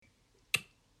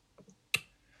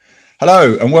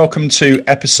Hello and welcome to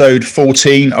episode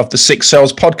 14 of the Six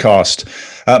Sales podcast.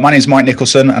 My name is Mike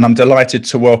Nicholson and I'm delighted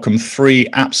to welcome three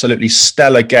absolutely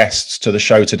stellar guests to the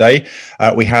show today.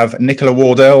 We have Nicola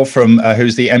Wardell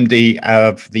who's the MD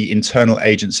of the internal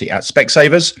agency at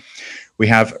Specsavers. We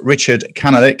have Richard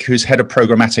Kanolik, who's head of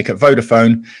programmatic at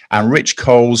Vodafone, and Rich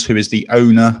Coles, who is the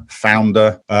owner,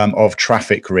 founder of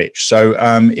Traffic Rich. So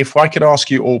if I could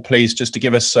ask you all, please, just to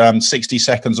give us 60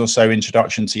 seconds or so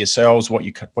introduction to yourselves, what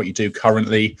you do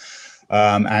currently,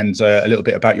 and a little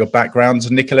bit about your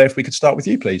backgrounds. Nicola, if we could start with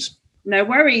you, please. No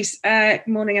worries. Good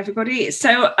morning, everybody.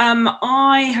 So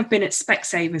I have been at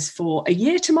Specsavers for a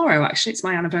year tomorrow, actually. It's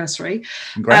my anniversary.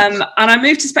 And I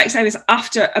moved to Specsavers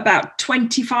after about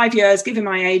 25 years, giving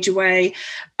my age away,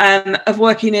 of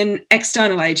working in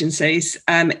external agencies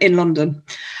in London.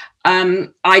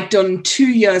 I'd done 2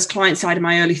 years client side in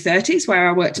my early 30s where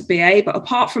I worked at BA. But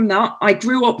apart from that, I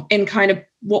grew up in kind of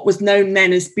what was known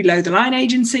then as below the line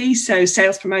agencies. So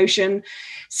sales promotion,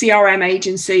 CRM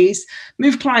agencies,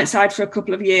 moved client side for a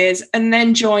couple of years and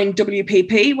then joined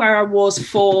WPP where I was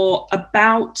for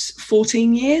about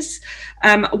 14 years.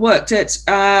 Worked at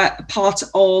part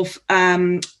of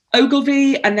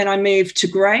Ogilvy, and then I moved to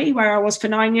Grey where I was for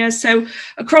 9 years. So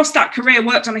across that career,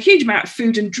 worked on a huge amount of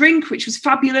food and drink, which was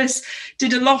fabulous.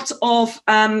 Did a lot of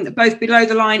both below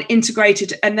the line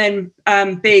integrated and then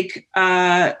big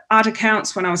ad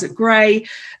accounts when I was at Grey,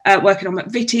 working on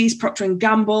McVitie's, Procter &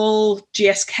 Gamble,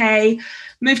 GSK.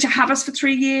 Moved to Havas for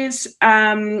 3 years,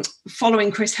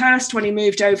 following Chris Hurst when he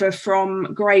moved over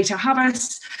from Grey to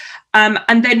Havas.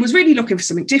 And then was really looking for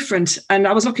something different. And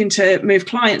I was looking to move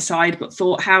client side, but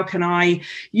thought, how can I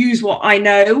use what I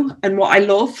know and what I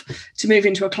love to move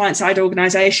into a client side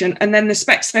organisation? And then the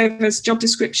Specsavers job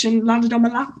description landed on my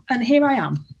lap, and here I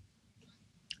am.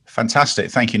 Fantastic.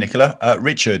 Thank you, Nicola.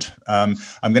 Richard, I'm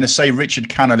going to say Richard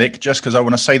Kanolik just because I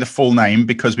want to say the full name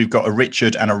because we've got a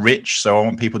Richard and a Rich. So I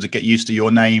want people to get used to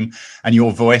your name and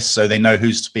your voice so they know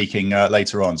who's speaking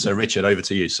later on. So Richard, over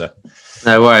to you, sir.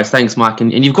 No worries. Thanks, Mike.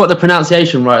 And you've got the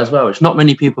pronunciation right as well, which not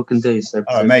many people can do. So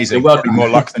amazing. Probably more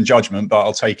luck than judgment, but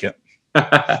I'll take it.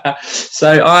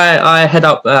 So I head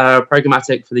up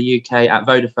programmatic for the UK at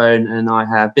Vodafone, and I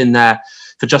have been there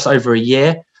for just over a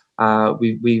year.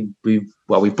 We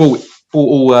bought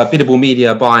all biddable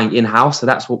media buying in-house, so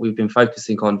that's what we've been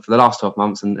focusing on for the last 12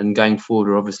 months, and going forward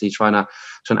we're obviously trying to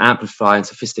amplify and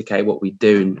sophisticate what we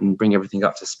do and bring everything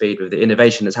up to speed with the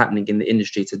innovation that's happening in the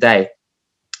industry today.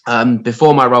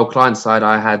 Before my role client side,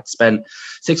 I had spent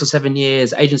 6 or 7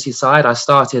 years agency side. I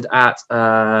started at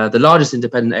the largest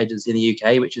independent agency in the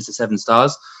UK, which is the 7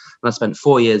 Stars, and I spent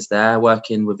 4 years there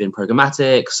working within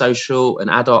programmatic, social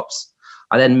and ad ops.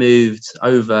 I then moved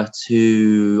over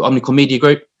to Omnicom Media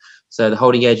Group, so the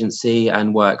holding agency,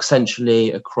 and work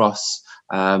centrally across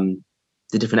the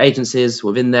different agencies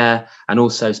within there, and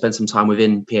also spent some time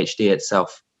within PhD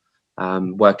itself,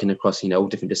 working across all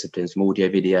different disciplines from audio,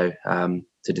 video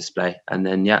to display. And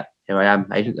then here I am,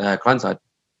 client side.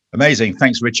 Amazing.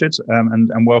 Thanks, Richard,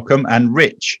 and welcome. And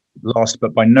Rich, last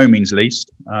but by no means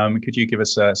least, could you give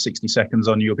us 60 seconds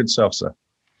on your good self, sir?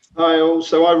 Hi all.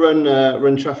 So I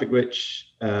run Traffic Rich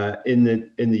in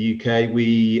the UK.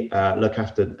 We look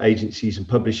after agencies and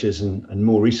publishers, and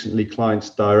more recently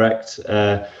clients direct.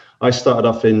 I started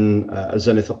off in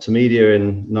Zenith Optomedia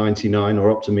in '99,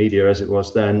 or Optomedia as it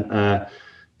was then.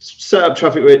 Set up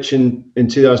Traffic Rich in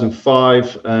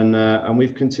 2005, and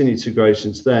we've continued to grow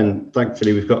since then.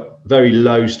 Thankfully, we've got very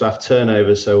low staff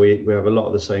turnover, so we have a lot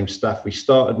of the same staff we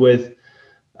started with,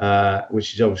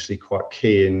 which is obviously quite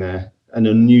key and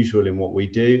unusual in what we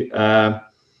do.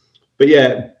 But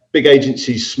yeah, big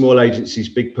agencies, small agencies,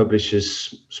 big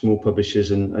publishers, small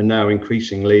publishers, and now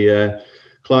increasingly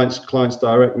clients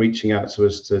direct reaching out to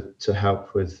us to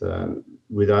help with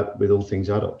all things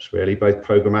ad ops, really, both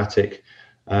programmatic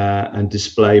and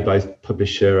display, both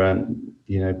publisher and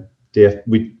DF.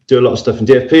 We do a lot of stuff in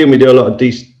DFP, and we do a lot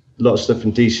of stuff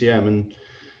in DCM and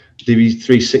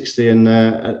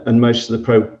DV360, and most of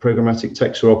the programmatic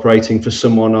techs are operating for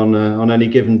someone on any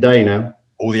given day now.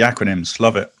 All the acronyms,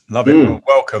 love it. Well,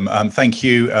 welcome. Thank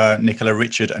you, Nicola,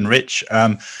 Richard, and Rich.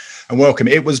 And welcome.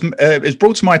 It was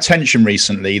brought to my attention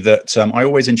recently that I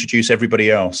always introduce everybody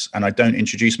else and I don't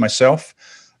introduce myself,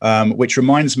 which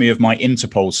reminds me of my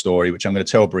Interpol story, which I'm going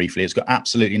to tell briefly. It's got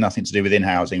absolutely nothing to do with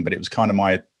in-housing, but it was kind of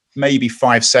my maybe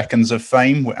 5 seconds of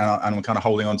fame, and I'm kind of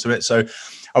holding on to it. So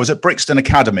I was at Brixton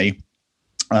Academy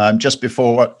just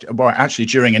before, actually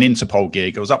during an Interpol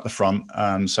gig. I was up the front,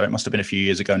 so it must have been a few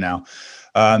years ago now.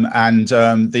 And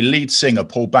the lead singer,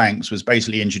 Paul Banks, was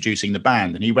basically introducing the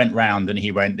band, and he went round and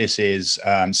he went, "This is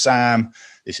Sam,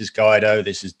 this is Guido,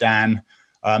 this is Dan,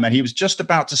 And he was just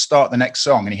about to start the next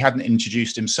song, and he hadn't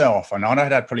introduced himself. And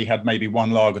I'd probably had maybe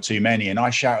one lager too many, and I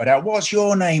shouted out, "What's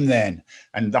your name then?"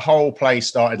 And the whole place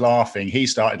started laughing. He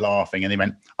started laughing, and he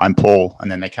went, "I'm Paul."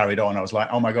 And then they carried on. I was like,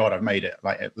 "Oh my God, I've made it!"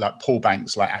 Like Paul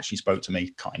Banks, like actually spoke to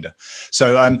me, kind of.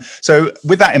 So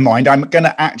with that in mind, I'm going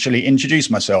to actually introduce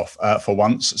myself for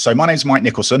once. So my name's Mike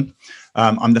Nicholson.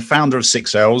 I'm the founder of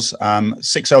 6Ls.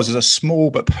 6Ls is a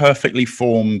small but perfectly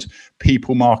formed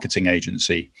people marketing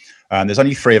agency. There's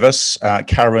only three of us,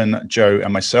 Karen, Joe,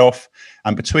 and myself.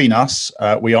 And between us,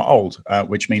 we are old,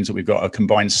 which means that we've got a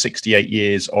combined 68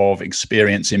 years of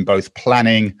experience in both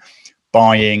planning,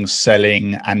 buying,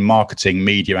 selling, and marketing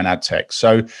media and ad tech.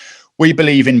 So we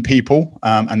believe in people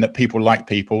and that people like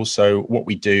people. So what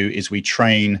we do is we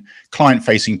train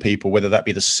client-facing people, whether that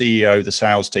be the CEO, the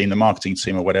sales team, the marketing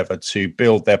team, or whatever, to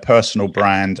build their personal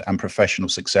brand and professional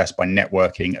success by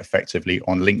networking effectively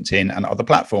on LinkedIn and other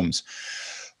platforms.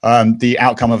 The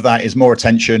outcome of that is more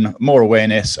attention, more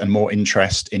awareness, and more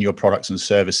interest in your products and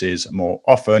services more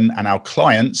often. And our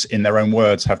clients, in their own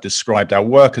words, have described our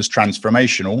work as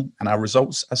transformational and our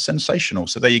results as sensational.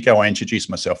 So there you go. I introduced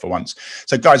myself for once.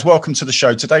 So guys, welcome to the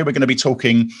show. Today, we're going to be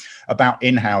talking about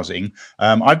in-housing.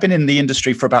 I've been in the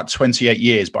industry for about 28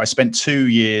 years, but I spent 2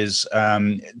 years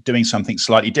doing something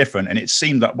slightly different. And it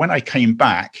seemed that when I came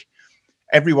back,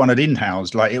 everyone had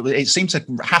in-housed. Like it seemed to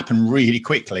happen really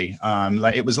quickly.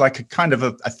 Like it was like a kind of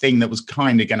a thing that was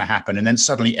kind of going to happen, and then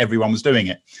suddenly everyone was doing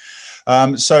it.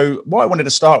 So what I wanted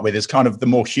to start with is kind of the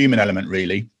more human element,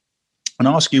 really, and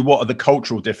ask you, what are the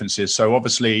cultural differences? So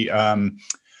obviously,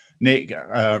 Nick,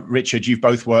 Richard, you've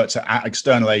both worked at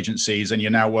external agencies, and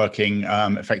you're now working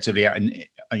effectively in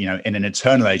an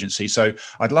internal agency. So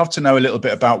I'd love to know a little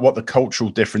bit about what the cultural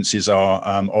differences are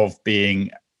of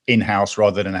being in-house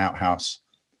rather than out-house,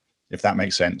 if that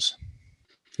makes sense.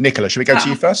 Nicola, should we go to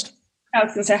you first? I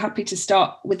was going to say, happy to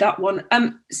start with that one.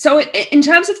 So in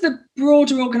terms of the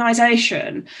broader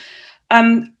organisation,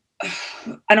 and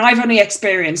I've only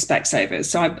experienced Specsavers,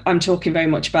 so I'm talking very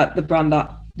much about the brand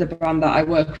that I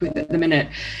work with at the minute.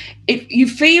 If you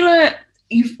feel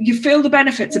you feel the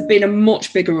benefits of being a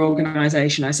much bigger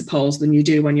organisation, I suppose, than you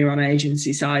do when you're on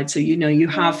agency side. So, you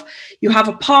have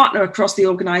a partner across the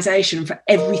organisation for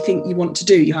everything you want to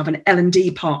do. You have an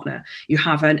L&D partner, you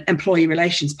have an employee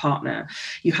relations partner,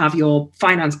 you have your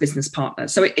finance business partner.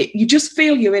 So you just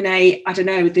feel you're in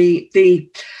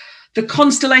the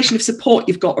constellation of support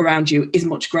you've got around you is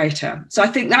much greater. So I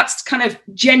think that's kind of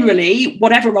generally,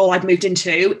 whatever role I've moved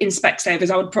into in Specsavers,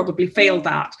 I would probably feel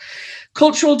that.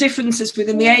 Cultural differences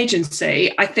within the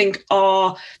agency, I think,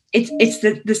 it's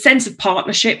the sense of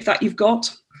partnership that you've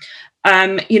got.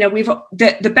 We've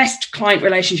the best client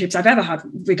relationships I've ever had,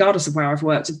 regardless of where I've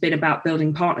worked, have been about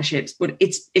building partnerships, but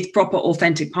it's proper,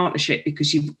 authentic partnership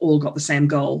because you've all got the same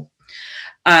goal.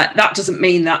 That doesn't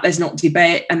mean that there's not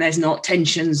debate and there's not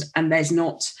tensions and there's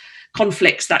not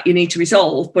conflicts that you need to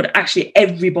resolve, but actually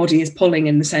everybody is pulling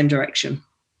in the same direction,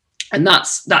 and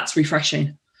that's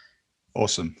refreshing.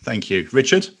 Awesome. Thank you.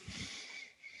 Richard?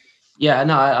 Yeah,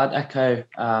 no, I'd echo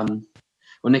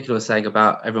what Nicola was saying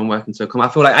about everyone working to a common.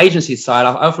 I feel like agency side,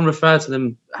 I often refer to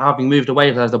them having moved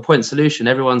away from the point solution.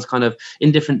 Everyone's kind of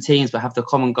in different teams, but have the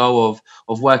common goal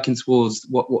of working towards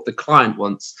what the client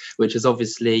wants, which is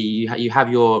obviously you have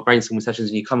your brainstorming sessions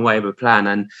and you come away with a plan.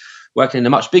 And working in a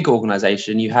much bigger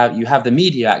organization, you have the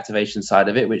media activation side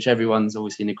of it, which everyone's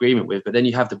obviously in agreement with, but then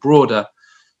you have the broader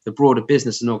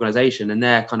business and organization, and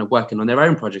they're kind of working on their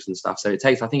own projects and stuff. So I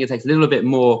think it takes a little bit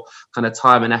more kind of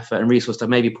time and effort and resource to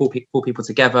maybe pull people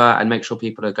together and make sure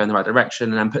people are going the right direction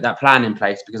and then put that plan in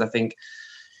place. Because I think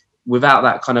without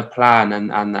that kind of plan and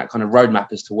that kind of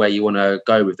roadmap as to where you want to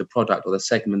go with the product or the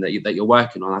segment that you're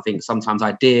working on, I think sometimes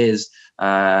ideas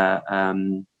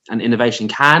and innovation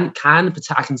I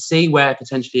can see where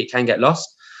potentially it can get lost.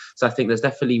 So I think there's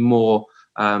definitely more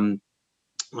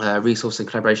resource and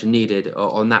collaboration needed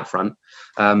on that front.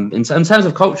 In terms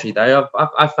of culture, though,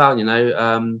 I've found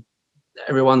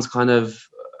everyone's kind of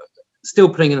still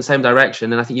pulling in the same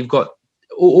direction, and I think you've got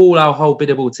all our whole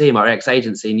biddable team, our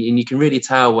ex-agency, and you can really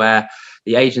tell where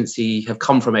the agency have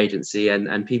come from agency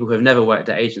and people who have never worked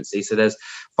at agency. So there's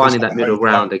finding that middle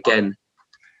ground again.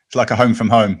 It's like a home from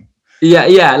home.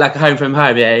 Yeah, like a home from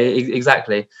home. Yeah,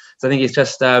 exactly. So I think it's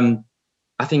just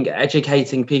I think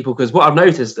educating people, because what I've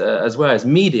noticed as well is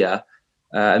media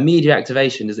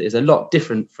activation is a lot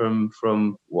different from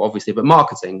well, obviously, but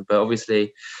marketing. But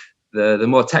obviously, the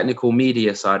more technical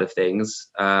media side of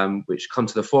things, which come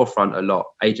to the forefront a lot,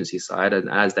 agency side, and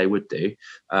as they would do,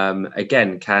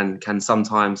 again, can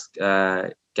sometimes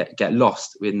get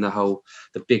lost in the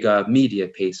bigger media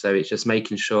piece. So it's just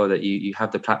making sure that you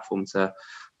have the platform to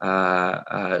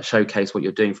showcase what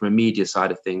you're doing from a media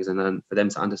side of things, and then for them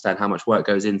to understand how much work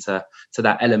goes into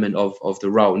that element of the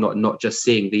role, not just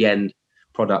seeing the end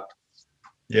product.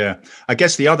 Yeah, I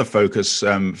guess the other focus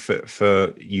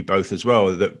for you both as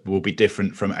well, that will be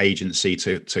different from agency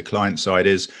to client side,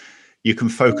 is you can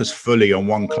focus fully on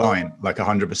one client, like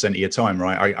 100% of your time,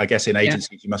 right? I guess in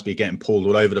agencies, you must be getting pulled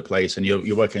all over the place, and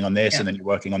you're working on this, and then you're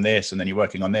working on this, and then you're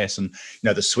working on this. And,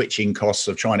 the switching costs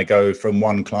of trying to go from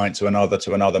one client to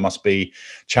another must be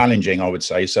challenging, I would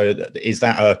say. So is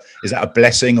that a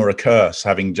blessing or a curse,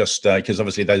 having just, because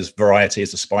obviously there's variety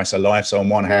is the spice of life. So on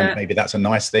one hand, maybe that's a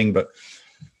nice thing, but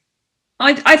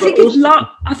I think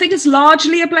it's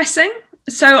largely a blessing.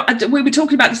 So we were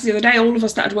talking about this the other day. All of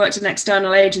us that had worked in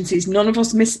external agencies, none of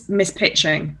us miss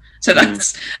pitching. So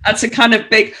that's a kind of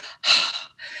big,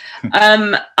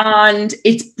 and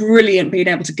it's brilliant being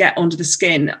able to get under the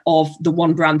skin of the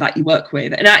one brand that you work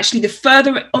with. And actually, the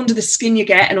further under the skin you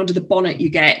get and under the bonnet you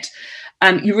get,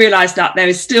 you realise that there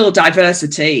is still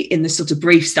diversity in the sort of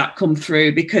briefs that come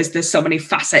through, because there's so many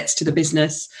facets to the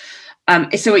business.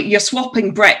 So you're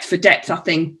swapping breadth for depth, I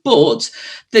think. But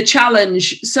the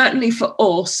challenge, certainly for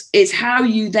us, is how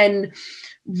you then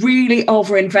really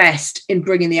overinvest in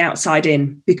bringing the outside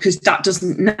in, because that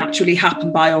doesn't naturally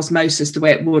happen by osmosis the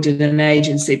way it would in an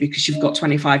agency, because you've got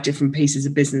 25 different pieces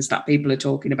of business that people are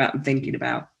talking about and thinking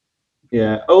about.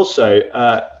 Yeah. Also,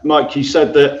 Mike, you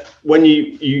said that when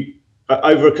you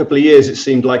over a couple of years, it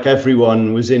seemed like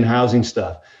everyone was in housing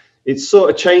stuff. It's sort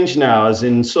of changed now, as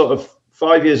in sort of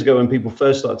 5 years ago when people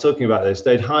first started talking about this,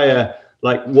 they'd hire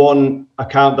like one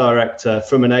account director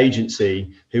from an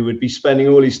agency who would be spending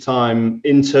all his time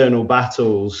internal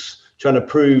battles trying to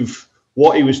prove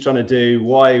what he was trying to do,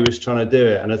 why he was trying to do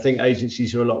it. And I think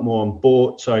agencies are a lot more on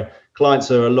board. Sorry, clients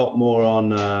are a lot more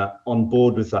on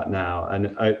board with that now,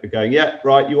 and are going, yeah,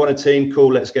 right, you want a team,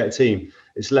 cool, let's get a team.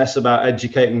 It's less about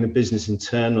educating the business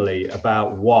internally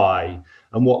about why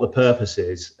and what the purpose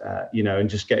is, and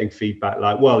just getting feedback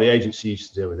like, well, the agency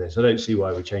used to deal with this. I don't see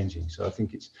why we're changing. So I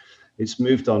think it's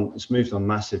moved on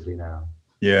massively now.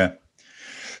 Yeah.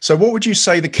 So what would you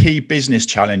say the key business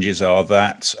challenges are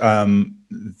that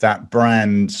that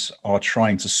brands are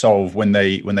trying to solve when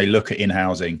they look at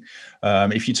in-housing?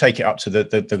 If you take it up to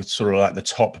the sort of like the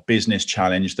top business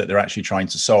challenge that they're actually trying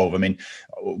to solve, I mean,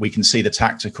 we can see the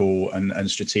tactical and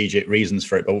strategic reasons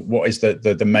for it, but what is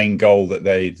the main goal that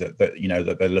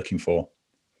they're looking for?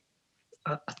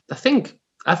 I think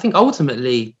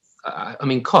ultimately,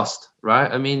 cost,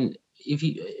 right? I mean,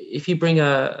 if you bring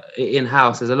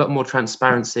in-house, there's a lot more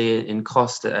transparency in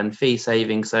cost and fee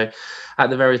saving. So at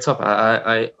the very top,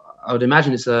 I would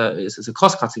imagine it's a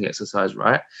cost-cutting exercise,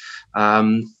 right?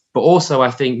 But also, I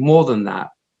think more than that,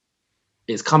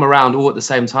 it's come around all at the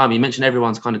same time. You mentioned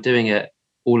everyone's kind of doing it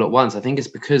all at once. I think it's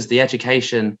because the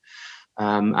education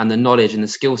and the knowledge and the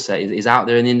skill set is out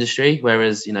there in the industry,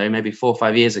 whereas maybe 4 or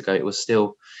 5 years ago it was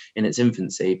still in its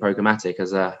infancy, programmatic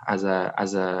as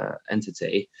a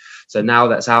entity. So now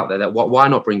that's out there, why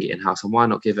not bring it in-house, and why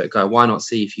not give it a go? Why not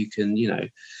see if you can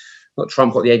not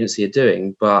trump what the agency are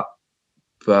doing, but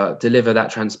deliver that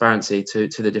transparency to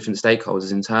the different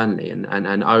stakeholders internally, and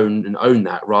own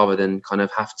that, rather than kind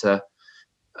of have to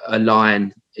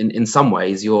align in some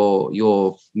ways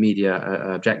your media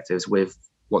objectives with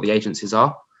what the agencies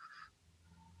are.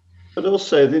 But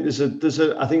also, I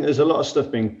think there's a lot of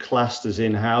stuff being classed as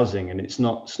in-housing, and it's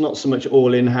not so much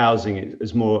all in-housing.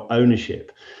 It's more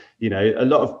ownership. A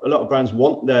lot of brands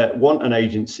want an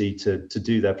agency to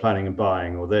do their planning and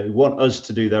buying, or they want us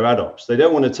to do their ad ops. They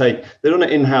don't want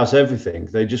to in-house everything.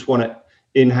 They just want to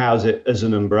in-house it as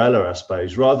an umbrella, I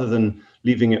suppose, rather than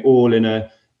leaving it all in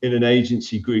an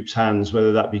agency group's hands,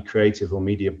 whether that be creative or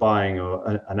media buying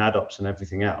or an ad ops and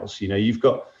everything else.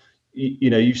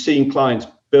 You've seen clients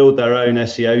build their own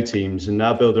SEO teams and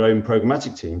now build their own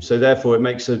programmatic teams. So therefore, it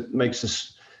makes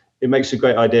a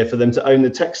great idea for them to own the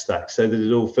tech stack, so that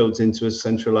it all filters into a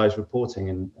centralized reporting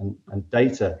and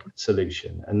data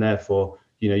solution. And therefore,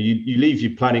 you leave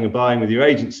your planning and buying with your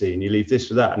agency, and you leave this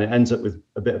for that, and it ends up with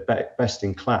a bit of best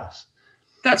in class.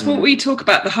 That's what we talk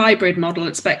about, the hybrid model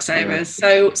at Specsavers.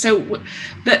 Yeah. So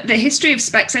the history of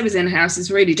Specsavers in-house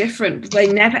is really different.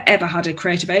 They never ever had a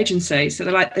creative agency, so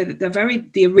they're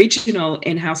the original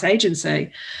in-house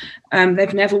agency.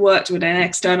 They've never worked with an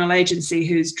external agency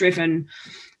who's driven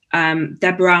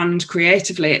their brand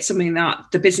creatively. It's something that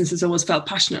the business has always felt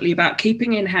passionately about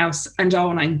keeping in-house and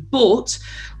owning. But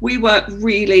we work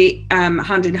really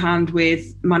hand in hand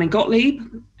with Manning Gottlieb,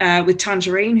 with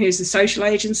Tangerine, who's a social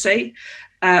agency.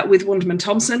 with Wunderman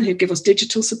Thompson, who give us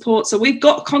digital support. So we've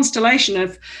got a constellation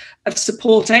of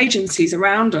support agencies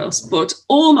around us, but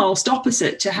almost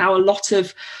opposite to how a lot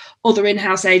of other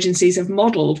in-house agencies have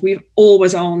modelled. We've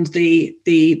always owned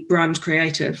the brand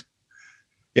creative.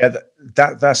 Yeah,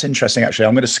 that's interesting, actually.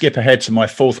 I'm going to skip ahead to my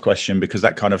fourth question because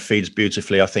that kind of feeds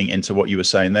beautifully, I think, into what you were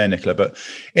saying there, Nicola. But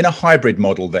in a hybrid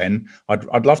model, then,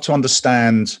 I'd love to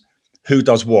understand who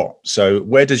does what. So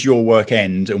where does your work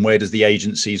end and where does the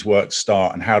agency's work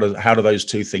start? And how do those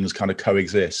two things kind of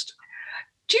coexist?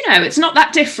 Do you know, it's not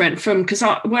that different from, because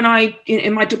when I,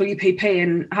 in my WPP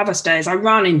and Havas days, I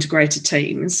ran integrated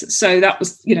teams. So that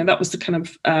was the kind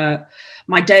of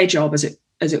my day job as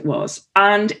it was.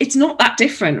 And it's not that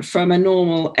different from a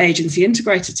normal agency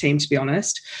integrator team, to be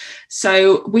honest.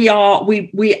 So we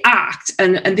act,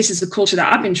 and this is the culture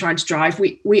that I've been trying to drive.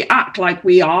 We act like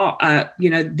we are,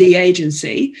 the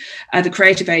agency, the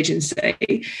creative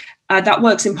agency, that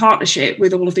works in partnership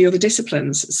with all of the other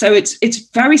disciplines. So it's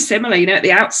very similar. At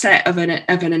the outset of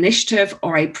an initiative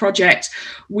or a project,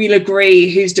 we'll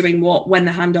agree who's doing what, when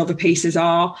the handover pieces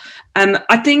are.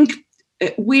 I think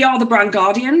we are the brand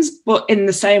guardians, but in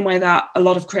the same way that a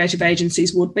lot of creative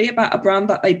agencies would be about a brand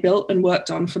that they built and worked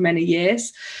on for many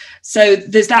years. So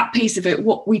there's that piece of it.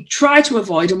 What we try to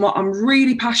avoid, and what I'm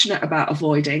really passionate about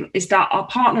avoiding, is that our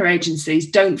partner agencies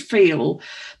don't feel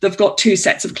they've got two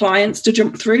sets of clients to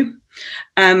jump through.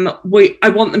 I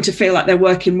want them to feel like they're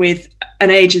working with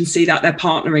an agency that they're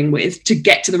partnering with to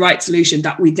get to the right solution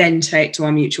that we then take to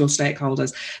our mutual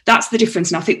stakeholders. That's the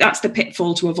difference. And I think that's the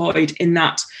pitfall to avoid in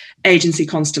that agency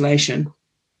constellation.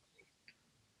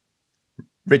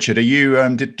 Richard, are you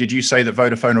did you say that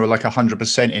Vodafone are like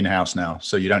 100% in-house now,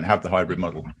 so you don't have the hybrid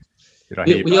model? Did I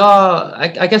hear you? We are.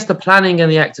 I guess the planning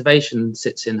and the activation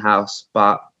sits in-house,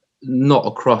 but not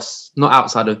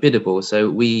outside of Biddable. So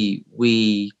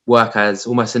we work as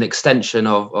almost an extension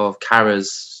of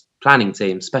Cara's planning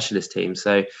team, specialist team.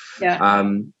 So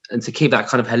and to keep that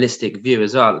kind of holistic view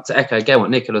as well, to echo again what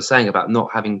Nicola was saying about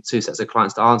not having two sets of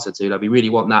clients to answer to, like we really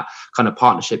want that kind of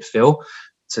partnership feel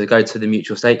to go to the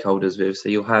mutual stakeholders with. So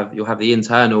you'll have the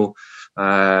internal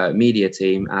media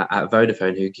team at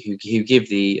Vodafone who give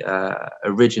the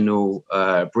original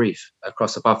brief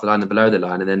across above the line and below the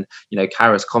line, and then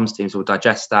Cara's comms teams will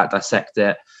digest that, dissect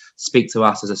it, speak to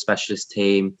us as a specialist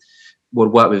team. We'll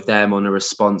work with them on a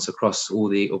response across all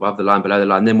the above the line, below the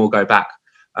line. Then we'll go back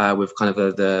with kind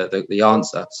of the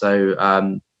answer. So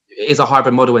it is a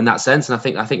hybrid model in that sense, and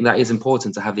I think that is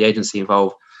important to have the agency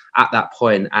involved at that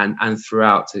point and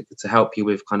throughout to help you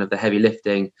with kind of the heavy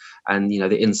lifting and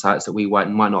the insights that we might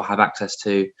not have access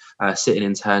to sitting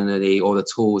internally, or the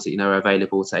tools that are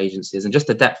available to agencies, and just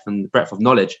the depth and breadth of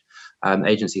knowledge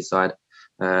agency side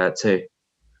too.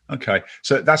 Okay,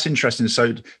 so that's interesting.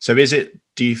 So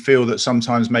do you feel that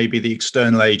sometimes maybe the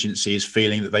external agency is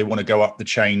feeling that they want to go up the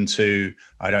chain to,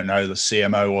 I don't know, the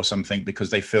CMO or something, because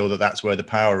they feel that that's where the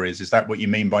power is? Is that what you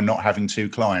mean by not having two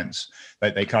clients?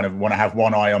 They kind of want to have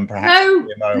one eye on perhaps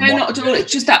no, not at all.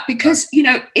 It's just that because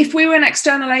if we were an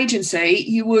external agency,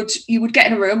 you would get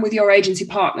in a room with your agency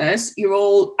partners. You're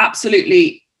all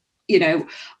absolutely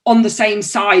on the same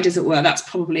side, as it were. That's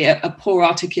probably a poor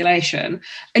articulation.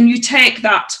 And you take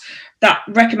that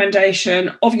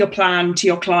recommendation of your plan to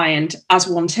your client as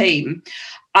one team.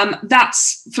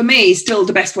 That's, for me, still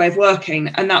the best way of working.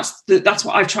 And that's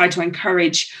what I've tried to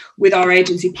encourage with our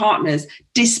agency partners,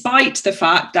 despite the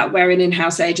fact that we're an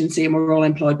in-house agency and we're all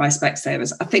employed by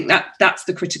Specsavers. I think that's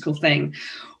the critical thing.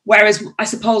 Whereas I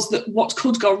suppose that what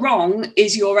could go wrong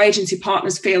is your agency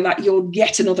partners feel that you're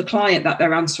yet another client that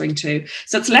they're answering to.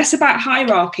 So it's less about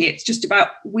hierarchy. It's just about,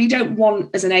 we don't want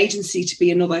as an agency to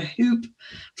be another hoop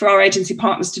for our agency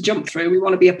partners to jump through. We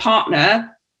want to be a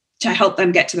partner to help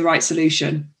them get to the right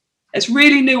solution. It's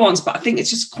really nuanced, but I think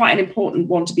it's just quite an important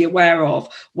one to be aware of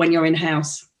when you're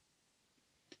in-house.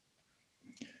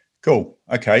 Cool.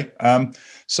 Okay.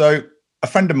 So a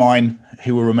friend of mine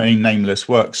who will remain nameless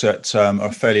works at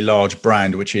a fairly large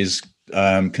brand, which is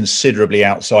considerably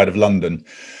outside of London.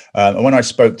 And when I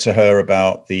spoke to her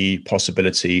about the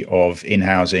possibility of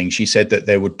in-housing, she said that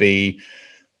there would be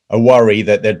a worry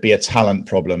that there'd be a talent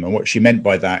problem. And what she meant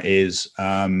by that is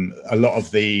a lot of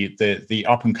the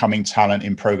up and coming talent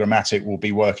in programmatic will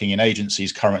be working in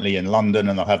agencies currently in London,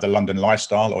 and they'll have the London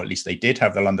lifestyle, or at least they did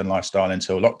have the London lifestyle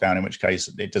until lockdown, in which case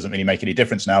it doesn't really make any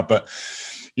difference now. But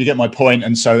You get my point.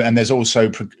 And there's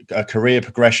also a career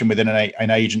progression within an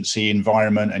agency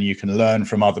environment, and you can learn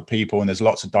from other people, and there's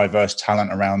lots of diverse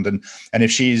talent around. And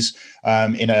if she's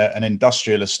in an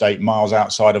industrial estate miles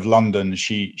outside of London,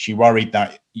 she worried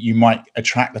that you might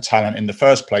attract the talent in the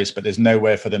first place, but there's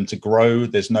nowhere for them to grow.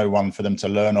 There's no one for them to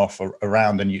learn off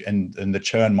around, and the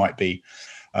churn might be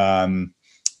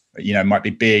might be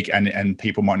big, and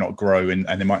people might not grow, and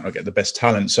they might not get the best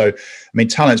talent. So, I mean,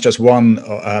 talent's just one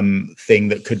thing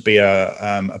that could be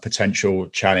a potential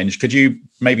challenge. Could you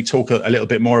maybe talk a little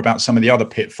bit more about some of the other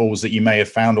pitfalls that you may have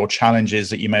found, or challenges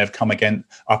that you may have come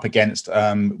up against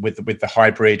with the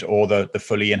hybrid or the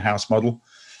fully in-house model?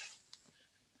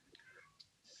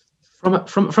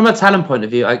 From a talent point of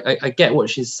view, I get what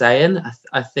she's saying.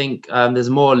 I think there's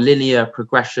a more linear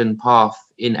progression path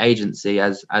in agency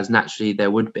as naturally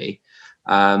there would be.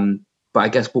 But I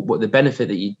guess what the benefit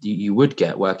that you would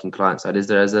get working client side is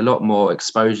there's a lot more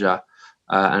exposure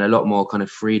and a lot more kind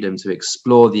of freedom to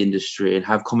explore the industry and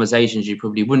have conversations you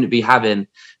probably wouldn't be having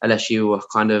unless you were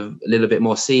kind of a little bit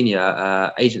more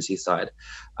senior agency side.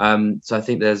 So I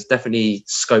think there's definitely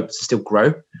scope to still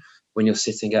grow when you're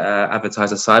sitting at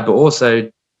advertiser side, but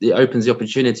also it opens the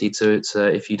opportunity to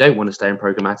if you don't want to stay in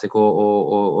programmatic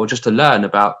or just to learn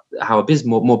about how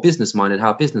more business minded,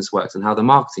 how business works and how the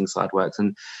marketing side works,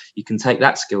 and you can take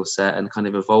that skill set and kind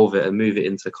of evolve it and move it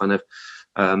into kind of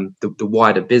the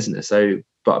wider business. So,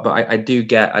 but I do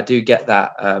get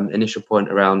that initial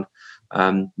point around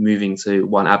moving to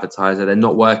one advertiser. They're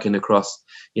not working across.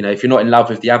 If you're not in love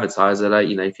with the advertiser,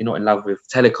 if you're not in love with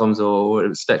telecoms or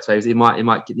Specsavers, you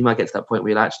might get to that point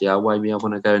where maybe I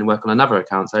want to go and work on another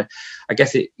account. So I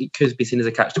guess it could be seen as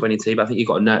a catch-22, but I think you've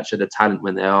got to nurture the talent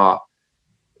when they are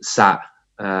sat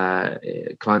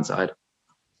client side.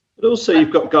 But also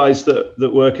you've got guys that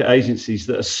work at agencies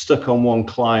that are stuck on one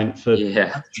client for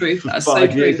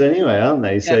 5 years anyway, aren't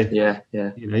they? So yeah.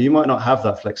 You might not have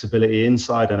that flexibility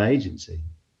inside an agency.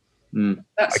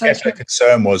 I guess the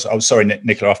concern was, sorry,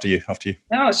 Nicola, after you.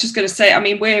 No, I was just going to say, I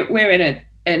mean, we're in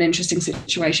an interesting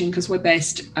situation because we're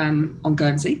based on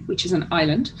Guernsey, which is an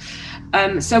island.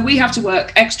 So we have to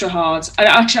work extra hard. And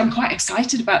actually, I'm quite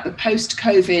excited about the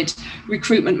post-COVID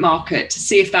recruitment market to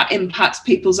see if that impacts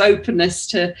people's openness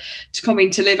to coming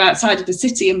to live outside of the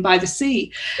city and by the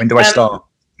sea. When do I start?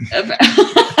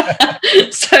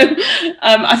 So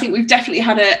I think we've definitely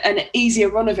had an easier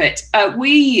run of it.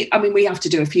 We have to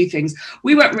do a few things.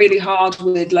 We work really hard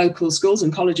with local schools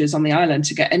and colleges on the island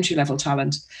to get entry-level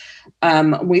talent.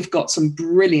 We've got some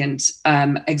brilliant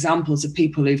examples of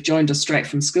people who've joined us straight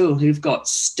from school who've got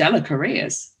stellar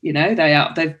careers. They're in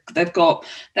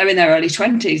their early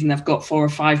 20s and they've got 4 or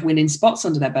 5 winning spots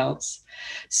under their belts.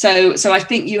 So I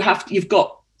think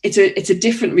it's a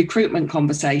different recruitment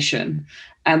conversation.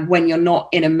 When you're not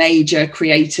in a major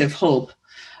creative hub.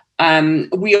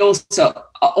 We also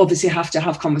obviously have to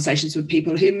have conversations with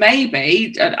people who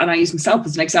maybe, and I use myself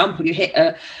as an example, you hit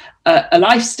a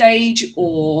life stage,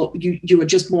 or you are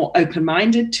just more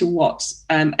open-minded to what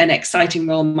an exciting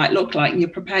role might look like, and you're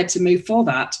prepared to move for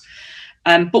that.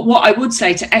 But what I would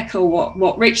say, to echo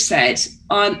what Rich said,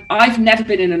 I've never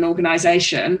been in an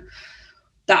organisation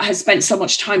that has spent so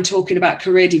much time talking about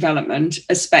career development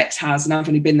as Specs has, and I've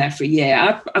only been there for a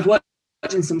year. I've worked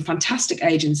in some fantastic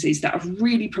agencies that have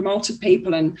really promoted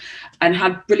people and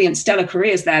had brilliant stellar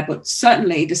careers there, but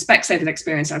certainly the Specsavers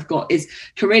experience I've got is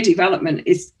career development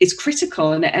is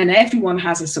critical, and everyone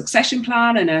has a succession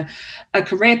plan and a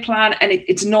career plan, and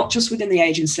it's not just within the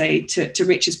agency. To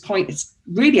Rich's point, it's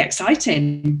really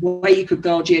exciting where you could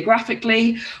go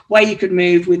geographically, where you could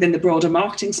move within the broader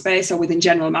marketing space or within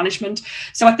general management.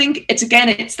 So I think it's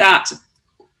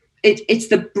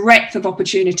the breadth of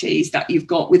opportunities that you've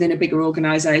got within a bigger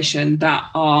organisation that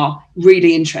are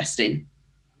really interesting.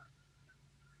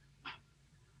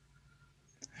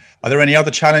 Are there any other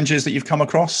challenges that you've come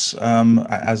across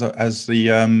as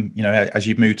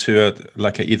you've moved to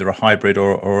either a hybrid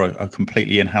or a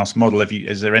completely in-house model?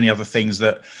 Is there any other things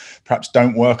that perhaps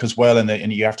don't work as well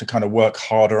and you have to kind of work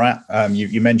harder at?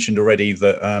 You mentioned already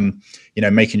that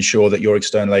making sure that your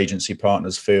external agency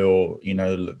partners feel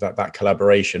that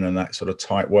collaboration and that sort of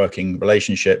tight working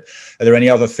relationship. Are there any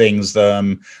other things,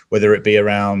 whether it be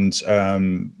around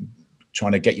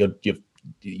trying to get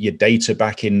your data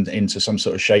back into some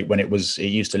sort of shape when it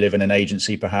used to live in an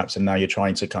agency perhaps, and now you're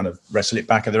trying to kind of wrestle it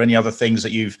back? Are there any other things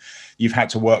that you've had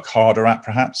to work harder at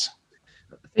perhaps?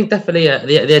 I think definitely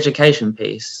the education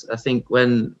piece. I think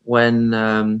when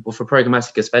for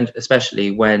programmatic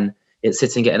especially, when it's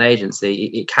sitting at an agency,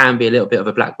 it can be a little bit of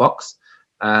a black box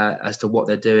as to what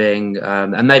they're doing,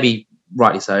 and maybe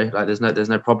rightly so. Like there's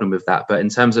no problem with that. But in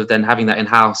terms of then having that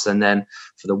in-house, and then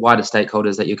for the wider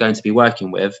stakeholders that you're going to be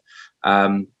working with,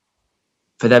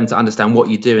 for them to understand what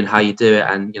you do and how you do it,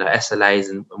 and SLAs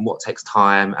and what takes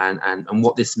time and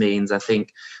what this means. I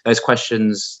think those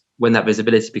questions, when that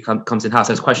visibility comes in-house,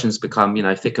 those questions become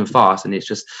thick and fast, and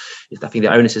I think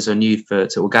the onus is on you to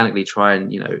organically try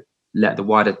and let the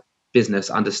wider business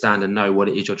understand and know what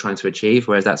it is you're trying to achieve,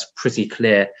 whereas that's pretty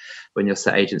clear when you're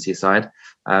set agency side.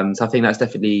 So I think that's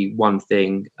definitely one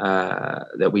thing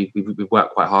that we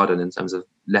work quite hard on, in terms of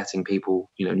letting people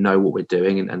know what we're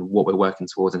doing and what we're working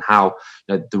towards, and how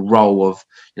the role of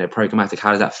programmatic, how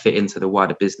does that fit into the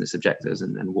wider business objectives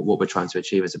and what we're trying to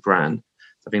achieve as a brand.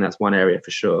 So I think that's one area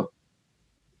for sure.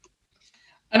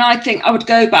 And I think I would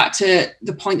go back to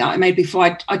the point that I made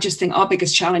before. I just think our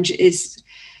biggest challenge is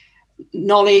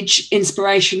knowledge,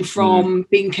 inspiration from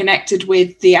being connected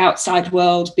with the outside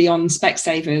world beyond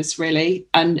Specsavers, really,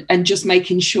 and just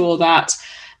making sure that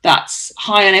that's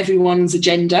high on everyone's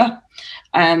agenda.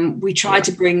 We try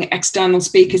to bring external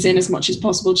speakers in as much as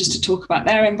possible, just to talk about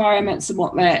their environments and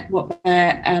what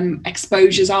their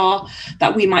exposures are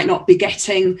that we might not be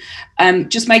getting.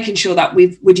 Just making sure that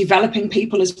we're developing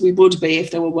people as we would be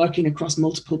if they were working across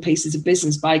multiple pieces of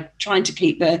business, by trying to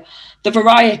keep the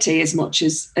variety as much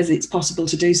as it's possible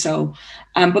to do so.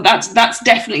 But that's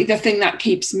definitely the thing that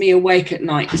keeps me awake at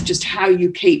night, is just how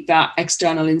you keep that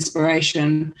external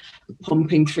inspiration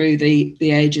pumping through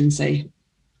the agency.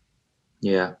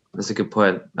 Yeah, that's a good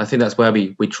point. I think that's where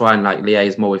we try and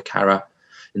liaise more with Cara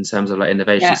in terms of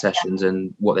innovation sessions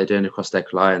and what they're doing across their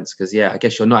clients. Because I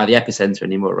guess you're not at the epicenter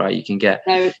anymore, right? You can get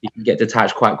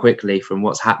detached quite quickly from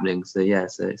what's happening. So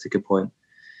so it's a good point.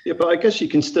 Yeah, but I guess you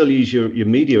can still use your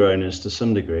media owners to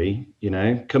some degree.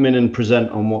 Come in and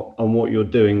present on what you're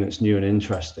doing that's new and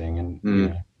interesting,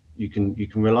 and you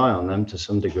can rely on them to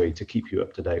some degree to keep you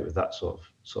up to date with that sort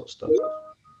of stuff.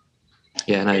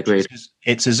 Yeah, and I agree.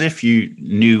 It's as if you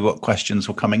knew what questions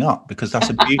were coming up, because that's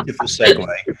a beautiful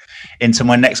segue into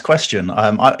my next question.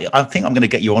 I think I'm going to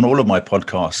get you on all of my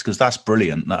podcasts, because that's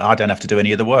brilliant. I don't have to do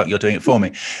any of the work. You're doing it for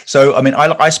me. So, I mean,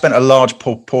 I spent a large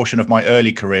portion of my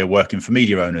early career working for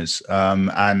media owners.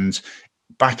 And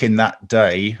back in that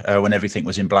day, when everything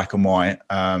was in black and white,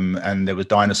 and there were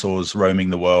dinosaurs roaming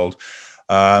the world,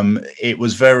 it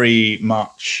was very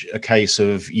much a case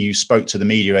of you spoke to the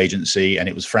media agency and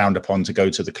it was frowned upon to go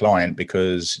to the client,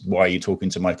 because why are you talking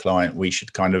to my client? We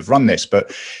should kind of run this.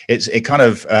 But it kind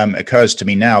of occurs to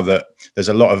me now that there's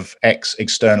a lot of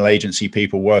external agency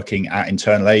people working at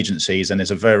internal agencies, and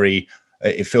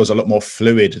it feels a lot more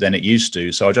fluid than it used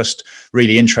to. So I'm just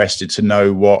really interested to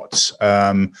know what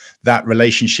that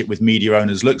relationship with media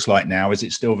owners looks like now. Is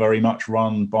it still very much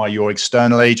run by your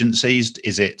external agencies?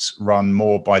 Is it run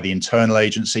more by the internal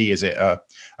agency? Is it a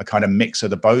kind of mix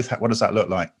of the both? What does that look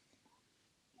like?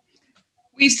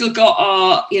 We've still got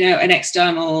our, an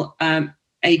external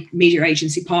a media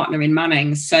agency partner in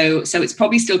Mannings. So it's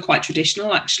probably still quite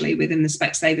traditional, actually, within the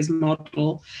Specsavers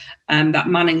model, that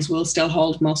Mannings will still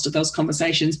hold most of those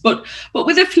conversations. But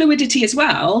with the fluidity as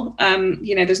well,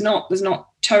 there's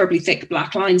not terribly thick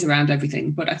black lines around everything,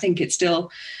 but I think it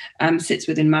still sits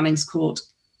within Mannings' court,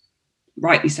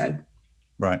 rightly so.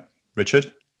 Right.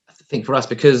 Richard? I think for us,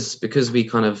 because we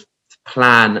kind of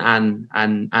plan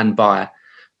and buy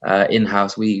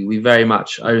in-house, we very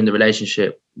much own the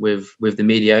relationship with the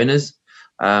media owners.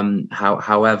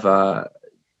 However,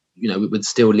 we would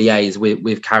still liaise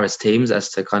with Cara's teams as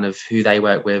to kind of who they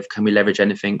work with. Can we leverage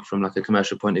anything from a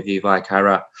commercial point of view via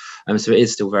Cara? So it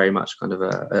is still very much kind of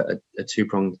a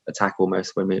two-pronged attack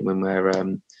almost when we're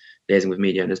liaising with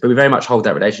media owners. But we very much hold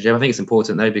that relationship. I think it's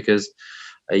important though, because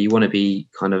you want to be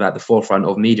kind of at the forefront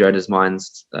of media owners'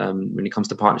 minds when it comes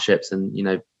to partnerships and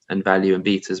and value and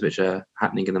betas which are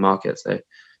happening in the market. So I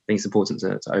think it's important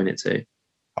to own it too.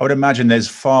 I would imagine there's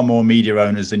far more media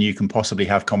owners than you can possibly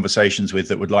have conversations with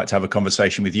that would like to have a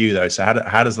conversation with you, though. So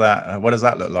what does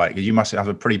that look like? You must have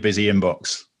a pretty busy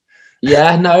inbox.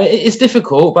 Yeah, no, it's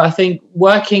difficult, but I think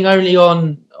working only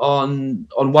on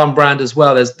one brand as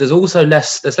well, there's also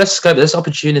less scope, there's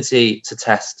opportunity to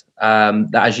test that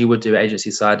as you would do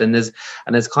agency side, and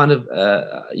there's kind of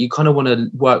you kind of want to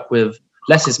work with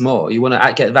less is more. You want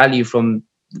to get value from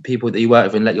the people that you work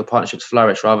with and let your partnerships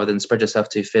flourish, rather than spread yourself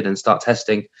too thin and start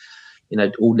testing,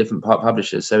 all different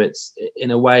publishers. So it's,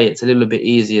 in a way, it's a little bit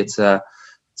easier to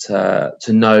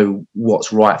know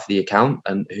what's right for the account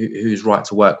and who's right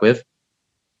to work with.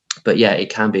 But yeah, it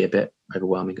can be a bit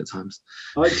overwhelming at times.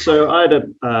 So I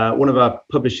had one of our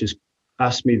publishers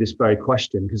asked me this very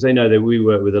question, because they know that we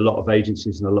work with a lot of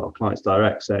agencies and a lot of clients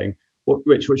direct, saying,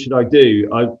 Rich, what should I do?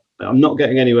 I'm not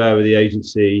getting anywhere with the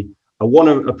agency. I want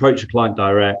to approach a client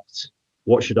direct.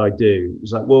 What should I do?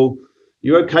 It's like, well,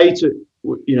 you're okay to,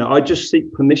 I just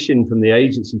seek permission from the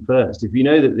agency first. If you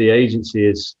know that the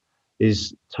agency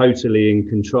is totally in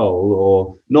control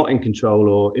or not in control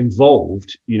or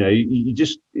involved,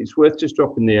 it's worth just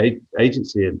dropping the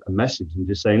agency a message and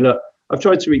just saying, look, I've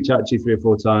tried to reach out to you 3 or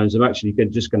 4 times. I'm actually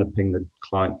just going to ping the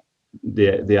client,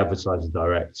 the advertiser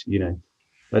direct.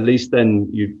 At least then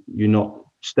you're not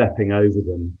stepping over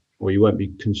them, or you won't be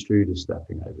construed as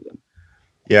stepping over them.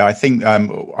 Yeah, I think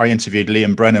I interviewed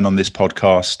Liam Brennan on this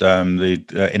podcast,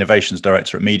 the innovations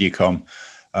director at Mediacom,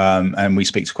 and we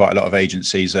speak to quite a lot of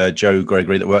agencies. Jo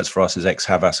Gregory, that works for us, is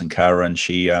ex-Havas and Cara, and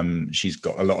she's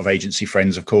got a lot of agency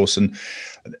friends, of course, and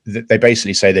they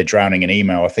basically say they're drowning in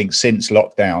email. I think since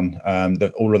lockdown,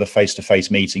 that all of the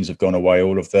face-to-face meetings have gone away.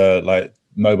 All of the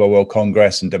Mobile World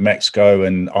Congress and Demexco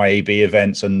and IAB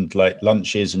events and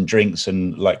lunches and drinks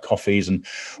and coffees and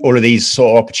all of these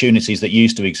sort of opportunities that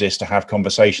used to exist to have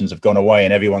conversations have gone away,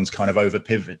 and everyone's kind of over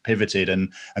pivoted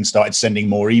and started sending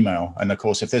more email. And of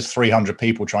course, if there's 300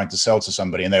 people trying to sell to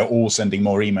somebody and they're all sending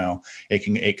more email, it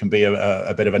can be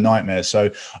a bit of a nightmare.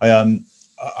 So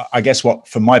I guess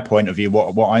from my point of view,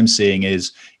 what I'm seeing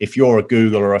is if you're a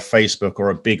Google or a Facebook or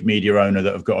a big media owner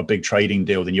that have got a big trading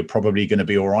deal, then you're probably going to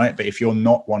be all right. But if you're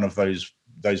not one of those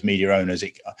media owners,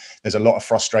 there's a lot of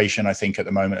frustration, I think, at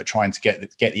the moment of trying to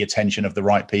get the attention of the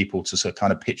right people to sort of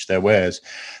kind of pitch their wares.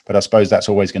 But I suppose that's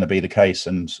always going to be the case,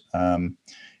 and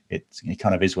it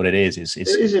kind of is what it is. It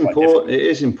is important. It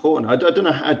is important. I don't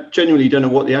know. I genuinely don't know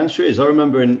what the answer is. I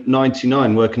remember in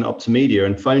 '99 working at Optimedia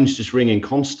and phones just ringing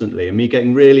constantly, and me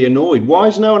getting really annoyed. Why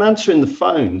is no one answering the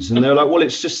phones? And they're like, "Well,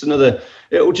 it's just it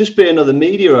will just be another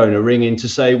media owner ringing to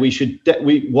say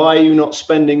why are you not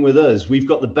spending with us? We've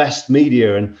got the best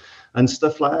media and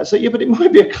stuff like that." So yeah, but it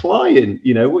might be a client.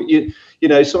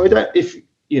 So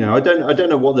I don't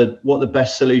know what the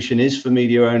best solution is for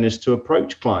media owners to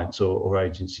approach clients or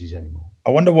agencies anymore. I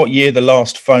wonder what year the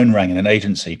last phone rang in an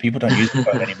agency. People don't use the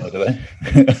phone anymore, do they?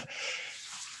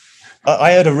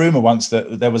 I heard a rumor once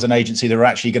that there was an agency that were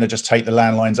actually going to just take the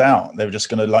landlines out. They were just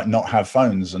going to not have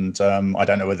phones. And I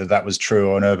don't know whether that was true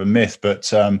or an urban myth,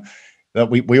 but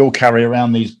we all carry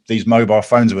around these mobile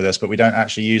phones with us, but we don't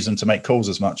actually use them to make calls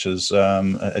as much as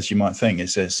you might think.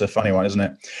 It's a funny one, isn't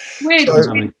it? Weird, because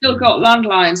we've still got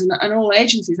landlines, and all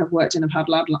agencies I've worked in have had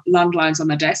landlines on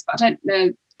their desk, but I don't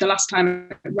know the last time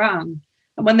it rang.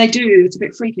 And when they do, it's a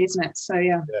bit freaky, isn't it? So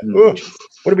yeah. Ooh,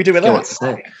 what do we do with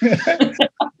that?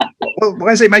 Well,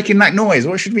 why is it making that noise?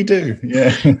 What should we do?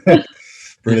 Yeah.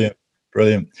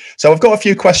 Brilliant. So I've got a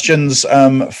few questions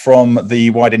from the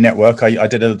wider network. I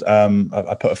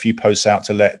put a few posts out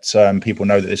to let people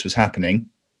know that this was happening.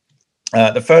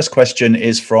 The first question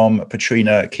is from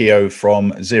Patrina Keogh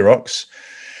from Xerox,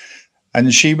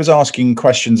 and she was asking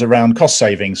questions around cost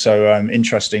saving. So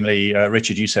interestingly,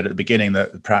 Richard, you said at the beginning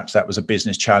that perhaps that was a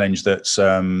business challenge that's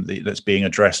being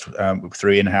addressed through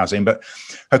InHousing. But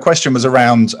her question was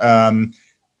around: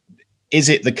 is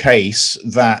it the case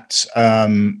that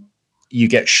you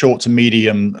get short to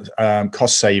medium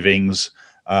cost savings?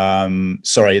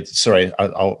 Sorry,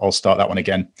 I'll start that one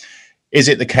again. Is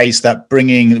it the case that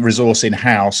bringing resource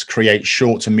in-house creates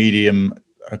short to medium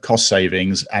cost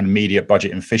savings and immediate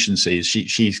budget efficiencies?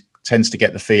 She tends to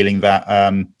get the feeling that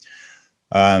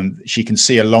she can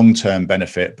see a long-term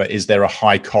benefit, but is there a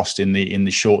high cost in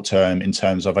the short term in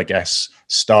terms of, I guess,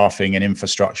 staffing and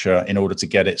infrastructure in order to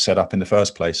get it set up in the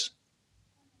first place?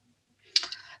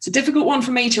 It's a difficult one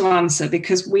for me to answer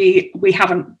because we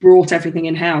haven't brought everything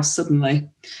in-house suddenly.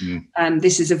 And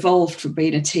this has evolved from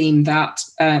being a team that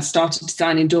started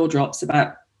designing door drops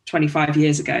about 25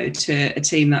 years ago to a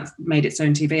team that made its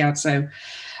own TV ad. So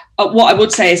what I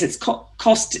would say is it's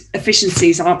cost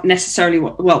efficiencies aren't necessarily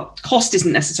cost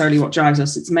isn't necessarily what drives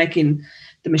us. It's making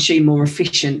the machine more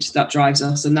efficient that drives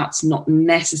us. And that's not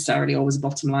necessarily always a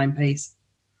bottom line piece.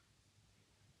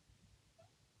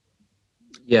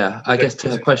 Yeah, I guess to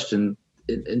the question,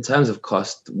 in terms of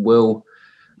cost,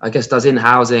 does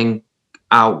in-housing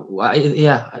out?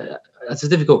 Yeah, that's a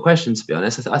difficult question, to be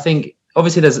honest. I think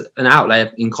obviously there's an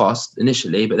outlay in cost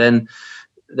initially, but then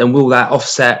will that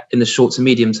offset in the short to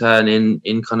medium term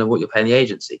in kind of what you're paying the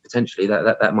agency? Potentially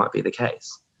that might be the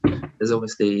case. There's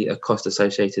obviously a cost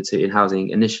associated to in-housing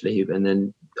initially, and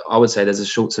then I would say there's a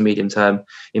short to medium term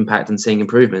impact and seeing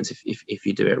improvements if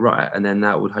you do it right, and then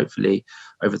that would hopefully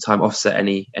over time offset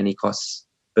any costs.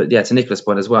 But yeah, to Nicola's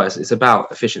point as well, it's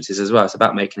about efficiencies as well. It's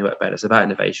about making it work better. It's about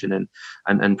innovation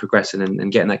and progressing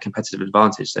and getting that competitive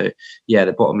advantage. So yeah,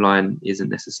 the bottom line isn't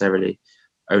necessarily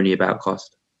only about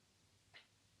cost.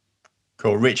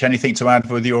 Cool. Rich, anything to add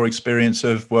with your experience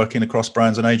of working across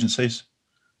brands and agencies?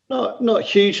 Not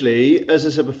hugely. As I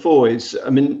said before,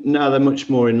 now they're much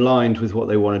more in line with what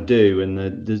they want to do, and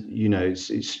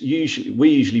it's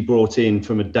usually brought in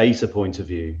from a data point of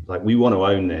view. Like, we want to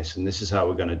own this, and this is how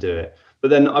we're going to do it.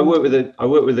 But then I work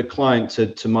with a client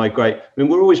to migrate. I mean,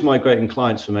 we're always migrating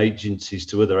clients from agencies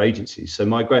to other agencies, so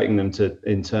migrating them to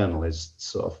internal is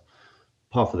sort of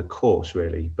part of the course,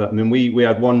 really. But I mean, we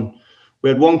had one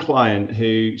client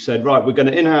who said, right, we're going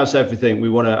to in-house everything. We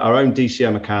want our own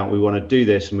DCM account. We want to do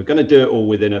this, and we're going to do it all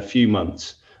within a few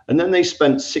months. And then they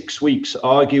spent 6 weeks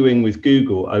arguing with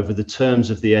Google over the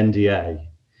terms of the NDA.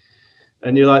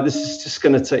 And you're like, this is just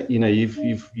going to take, you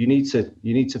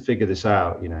need to figure this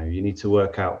out. You need to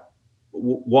work out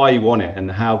why you want it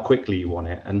and how quickly you want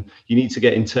it. And you need to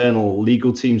get internal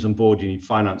legal teams on board. You need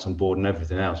finance on board and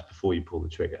everything else before you pull the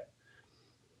trigger.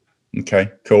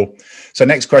 Okay, cool. So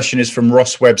next question is from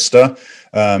Ross Webster,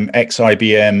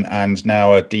 ex-IBM and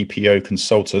now a DPO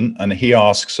consultant. And he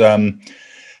asks,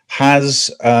 has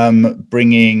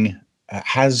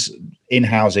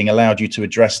InHousing allowed you to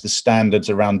address the standards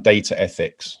around data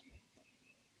ethics?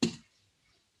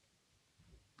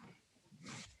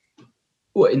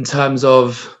 What, in terms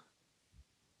of,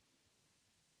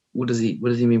 what does he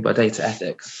mean by data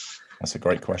ethics? That's a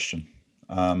great question.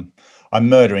 I'm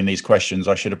murdering these questions.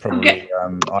 I should have probably...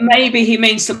 maybe he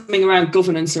means something around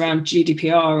governance, around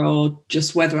GDPR, or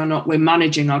just whether or not we're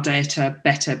managing our data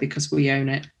better because we own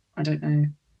it. I don't know.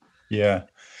 Yeah.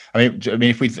 I mean,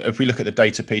 if we look at the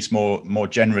data piece more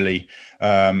generally,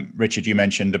 Richard, you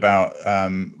mentioned about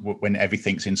when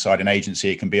everything's inside an agency,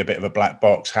 it can be a bit of a black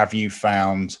box. Have you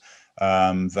found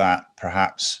that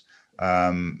perhaps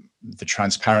the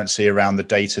transparency around the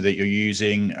data that you're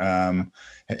using,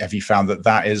 have you found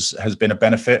that has been a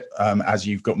benefit as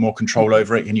you've got more control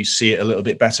over it? Can you see it a little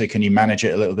bit better? Can you manage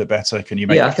it a little bit better? Can you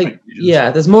make? Yeah, I think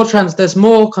there's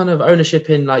more kind of ownership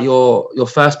in like your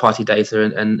first party data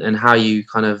and how you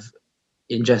kind of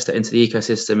ingest it into the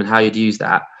ecosystem and how you'd use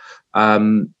that.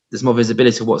 There's more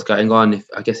visibility of what's going on.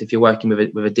 If you're working with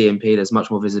a DMP, there's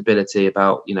much more visibility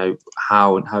about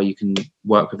how you can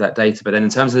work with that data. But then in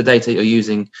terms of the data you're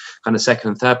using, kind of second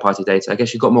and third party data, I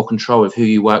guess you've got more control of who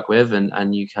you work with,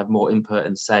 and you have more input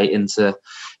and say into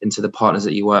the partners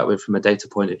that you work with from a data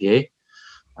point of view.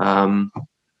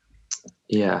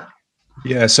 Yeah,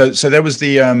 so there was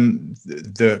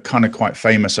the kind of quite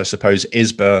famous, I suppose,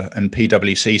 ISBA and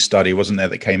PwC study, wasn't there,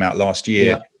 that came out last year?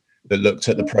 Yeah. That looked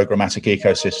at the programmatic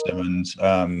ecosystem,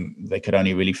 and they could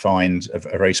only really find a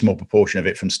very small proportion of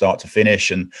it from start to finish.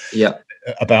 And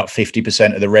about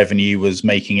 50% of the revenue was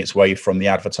making its way from the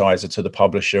advertiser to the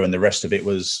publisher, and the rest of it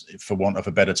was, for want of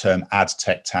a better term, ad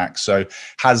tech tax. So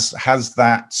has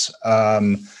that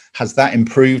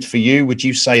improved for you? Would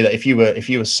you say that if you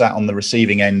were sat on the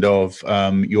receiving end of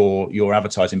your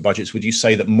advertising budgets, would you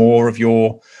say that more of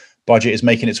your budget is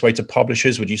making its way to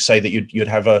publishers? Would you say that you'd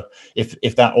have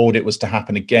if that audit was to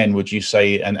happen again, would you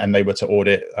say, and they were to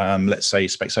audit, let's say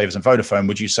Specsavers and Vodafone,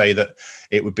 would you say that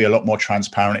it would be a lot more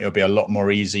transparent, it would be a lot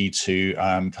more easy to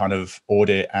kind of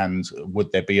audit, and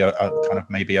would there be a kind of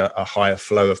maybe a higher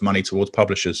flow of money towards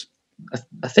publishers?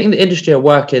 I think the industry are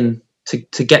working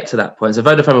to get to that point. So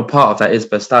Vodafone were part of that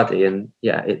ISBA study, and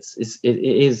it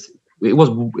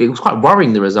was quite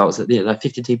worrying, the results, that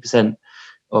 52%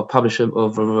 of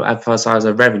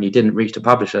advertiser revenue didn't reach the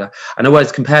publisher. And I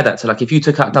always compare that to, like, if you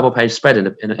took out double page spread in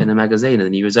a magazine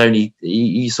and you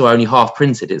saw only half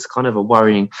printed, it's kind of a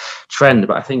worrying trend.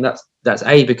 But I think that's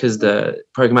because the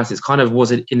programmatic kind of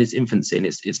was in its infancy, and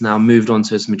it's now moved on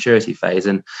to its maturity phase.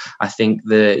 And I think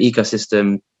the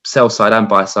ecosystem, sell side and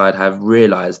buy side, have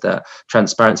realized that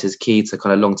transparency is key to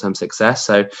kind of long-term success.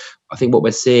 So I think what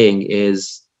we're seeing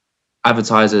is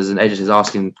advertisers and agencies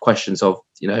asking questions of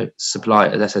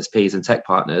suppliers, SSPs and tech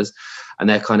partners, and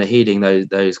they're kind of heeding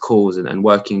those calls and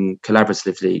working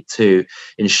collaboratively to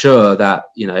ensure that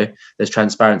there's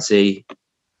transparency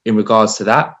in regards to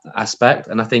that aspect.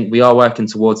 And I think we are working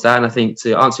towards that. And I think,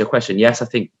 to answer your question, yes, I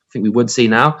think we would see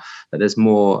now that there's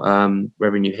more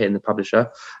revenue hitting the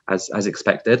publisher as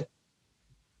expected.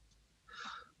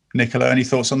 Nicola, any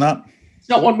thoughts on that? It's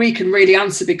not one we can really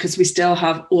answer, because we still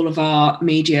have all of our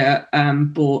media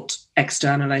bought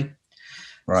externally.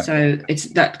 Right. So it's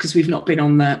that, because we've not been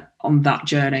on that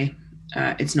journey.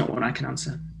 It's not one I can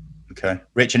answer. Okay,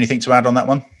 Rich, anything to add on that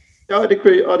one? Yeah, I'd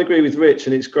agree with Rich,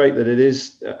 and it's great that it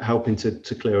is helping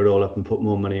to clear it all up and put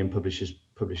more money in publishers'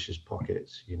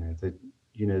 pockets.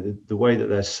 The way that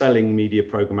they're selling media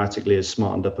programmatically has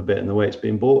smartened up a bit, and the way it's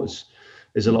being bought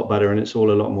is a lot better, and it's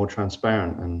all a lot more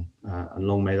transparent, and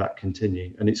long may that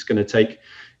continue. And it's going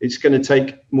to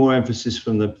take more emphasis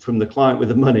from the client with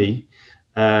the money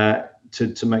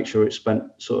to make sure it's spent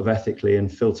sort of ethically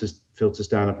and filters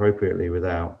down appropriately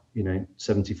without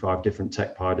 75 different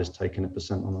tech providers taking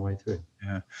 1% on the way through.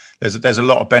 Yeah, there's a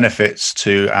lot of benefits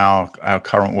to our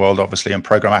current world, obviously, and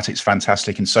programmatic's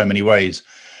fantastic in so many ways.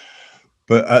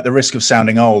 But at the risk of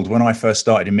sounding old, when I first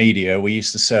started in media, we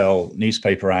used to sell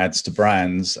newspaper ads to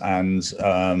brands, and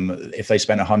if they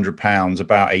spent £100,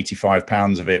 about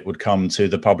 £85 of it would come to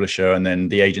the publisher, and then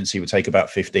the agency would take about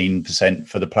 15%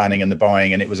 for the planning and the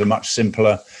buying, and it was a much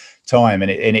simpler time.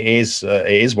 And it is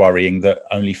worrying that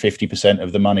only 50%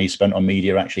 of the money spent on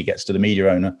media actually gets to the media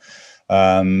owner.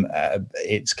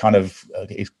 It's got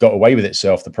away with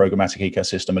itself, the programmatic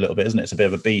ecosystem, a little bit, isn't it? It's a bit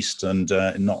of a beast, and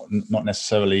not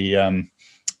necessarily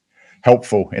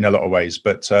helpful in a lot of ways,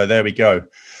 but there we go.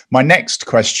 My next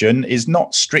question is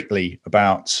not strictly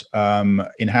about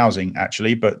in-housing,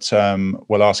 actually, but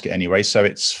we'll ask it anyway. So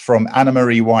it's from Anna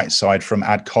Marie Whiteside from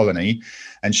Ad Colony,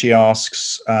 and she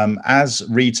asks, as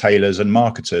retailers and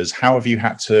marketers, how have you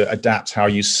had to adapt how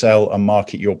you sell and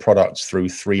market your products through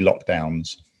 3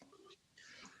 lockdowns?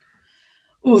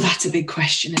 Oh, that's a big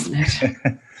question, isn't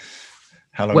it?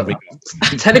 How long have we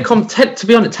got? To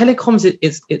be honest, telecoms,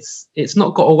 it's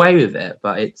not got away with it,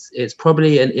 but it's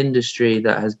probably an industry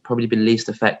that has probably been least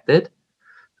affected.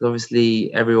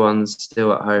 Obviously, everyone's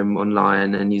still at home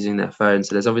online and using their phone.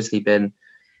 So there's obviously been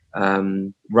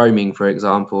roaming, for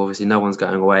example. Obviously, no one's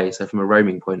going away. So from a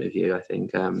roaming point of view, I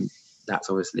think that's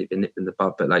obviously been nipped in the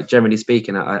bud. But like generally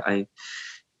speaking, I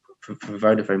from a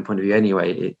Vodafone point of view,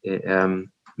 anyway, it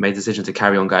made the decision to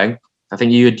carry on going. I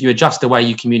think you adjust the way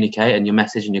you communicate and your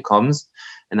message and your comms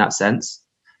in that sense,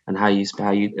 and how you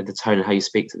the tone and how you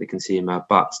speak to the consumer.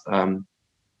 But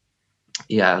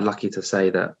lucky to say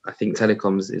that I think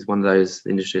telecoms is one of those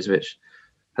industries which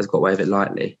has got away with it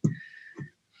lightly.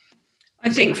 I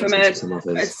think from a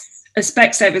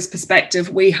Specsavers perspective,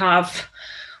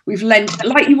 we've lent,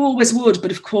 like you always would,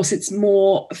 but of course it's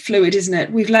more fluid, isn't it?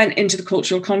 We've lent into the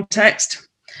cultural context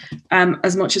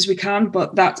as much as we can,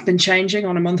 but that's been changing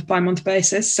on a month-by-month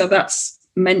basis. So that's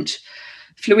meant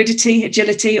fluidity,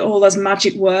 agility, all those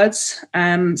magic words.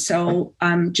 So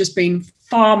just being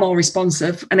far more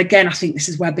responsive. And again, I think this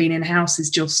is where being in-house is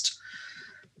just,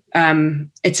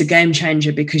 it's a game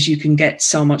changer because you can get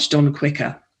so much done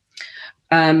quicker.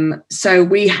 So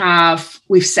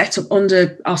we've set up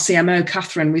under our CMO,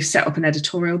 Catherine, we've set up an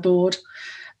editorial board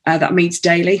that meets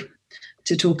daily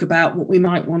to talk about what we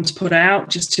might want to put out,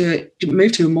 just to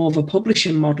move to more of a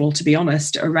publishing model, to be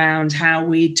honest, around how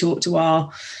we talk to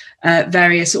our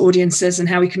various audiences and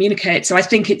how we communicate. So I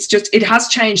think it has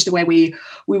changed the way we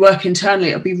work internally.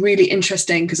 It'll be really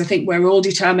interesting because I think we're all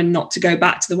determined not to go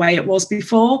back to the way it was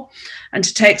before and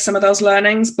to take some of those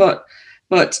learnings. But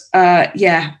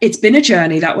it's been a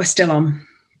journey that we're still on.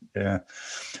 Yeah.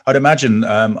 I'd imagine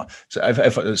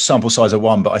if sample size of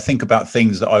 1, but I think about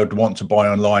things that I would want to buy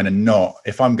online and not.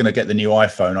 If I'm going to get the new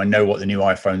iPhone, I know what the new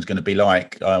iPhone is going to be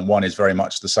like. One is very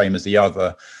much the same as the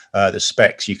other. The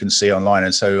specs you can see online,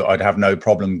 and so I'd have no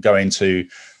problem going to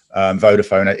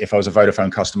Vodafone. If I was a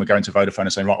Vodafone customer, going to Vodafone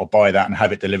and saying, right, I'll buy that and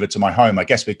have it delivered to my home. I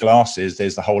guess with glasses,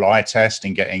 there's the whole eye test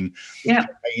and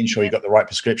making sure you got the right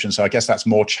prescription. So I guess that's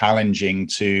more challenging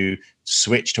to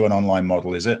switch to an online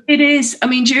model, is it? It is. I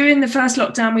mean, during the first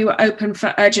lockdown, we were open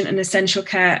for urgent and essential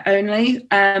care only.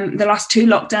 The last 2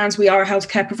 lockdowns, we are a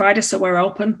healthcare provider, so we're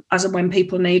open as and when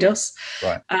people need us.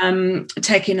 Right.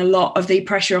 Taking a lot of the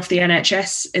pressure off the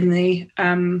NHS in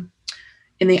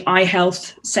the eye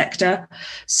health sector.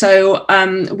 So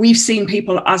we've seen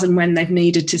people as and when they've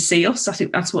needed to see us. I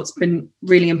think that's what's been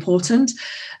really important.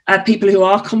 People who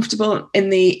are comfortable in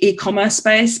the e-commerce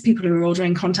space, people who are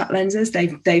ordering contact lenses,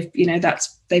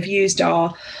 they've used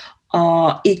our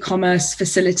e-commerce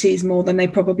facilities more than they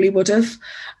probably would have.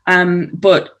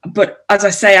 But as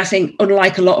I say, I think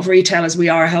unlike a lot of retailers, we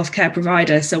are a healthcare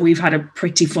provider. So we've had a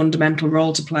pretty fundamental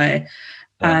role to play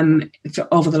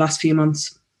over the last few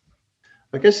months.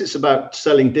 I guess it's about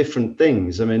selling different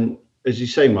things. I mean, as you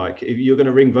say, Mike, if you're going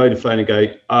to ring Vodafone and go,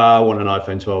 I want an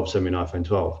iPhone 12, send me an iPhone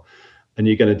 12, and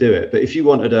you're going to do it. But if you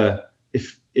wanted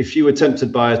if you were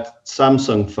tempted by a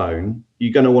Samsung phone,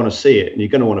 you're going to want to see it and you're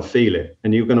going to want to feel it,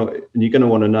 and you're going to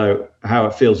want to know how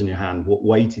it feels in your hand, what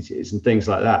weight it is, and things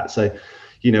like that. So,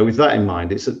 with that in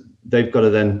mind, they've got to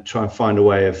then try and find a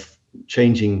way of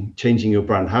changing your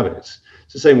brand habits.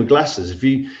 It's the same with glasses. If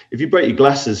you break your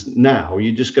glasses now,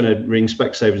 you're just going to ring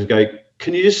Specsavers and go,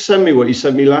 can you just send me what you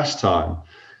sent me last time?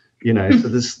 So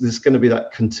there's going to be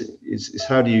that. It's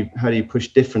how do you push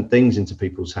different things into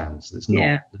people's hands? That's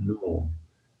not the norm.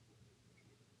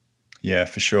 Yeah,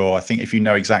 for sure. I think if you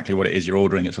know exactly what it is you're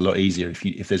ordering, it's a lot easier.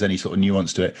 If there's any sort of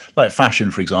nuance to it, like fashion,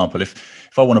 for example,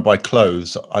 if I want to buy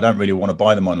clothes, I don't really want to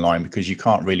buy them online because you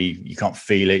can't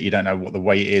feel it. You don't know what the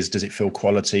weight is. Does it feel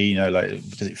quality? You know, like,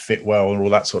 does it fit well, and all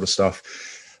that sort of stuff.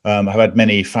 I've had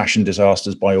many fashion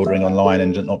disasters by ordering online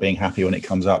and not being happy when it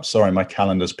comes up. Sorry, my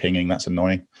calendar's pinging. That's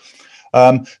annoying.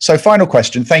 So final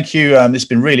question. Thank you. This has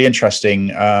been really interesting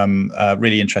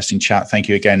chat. Thank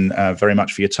you again very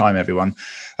much for your time, everyone.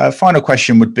 Final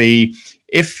question would be,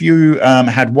 if you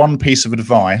had one piece of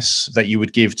advice that you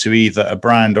would give to either a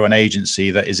brand or an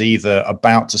agency that is either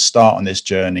about to start on this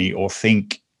journey or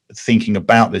thinking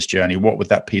about this journey, what would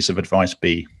that piece of advice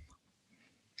be?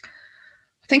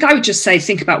 I think I would just say,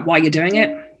 think about why you're doing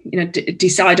it.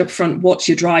 Decide up front, what's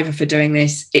your driver for doing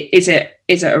this? Is it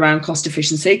around cost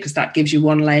efficiency, because that gives you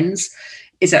one lens?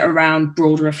 Is it around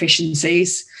broader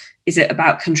efficiencies? Is it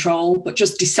about control? But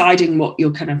just deciding what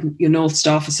your North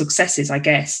Star for success is, I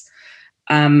guess.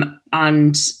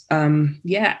 Embrace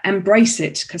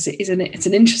it, because it's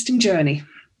an interesting journey.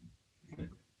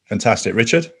 Fantastic.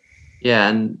 Richard? Yeah,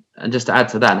 and just to add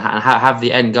to that, and have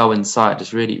the end goal in sight.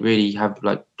 Just really have,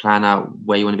 like, plan out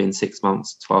where you want to be in 6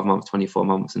 months, 12 months, 24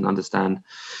 months, and understand.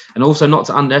 And also not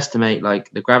to underestimate,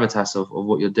 like, the gravitas of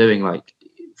what you're doing. Like,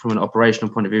 from an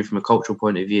operational point of view, from a cultural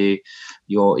point of view,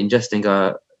 you're ingesting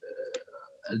a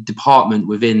department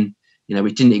within,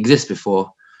 which didn't exist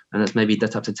before. And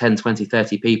that's up to 10, 20,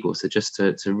 30 people. So just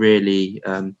to really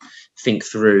think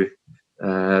through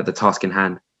the task in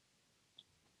hand.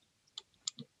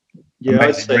 Yeah,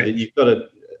 I'd say that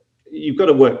you've got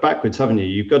to work backwards, haven't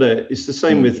you? It's the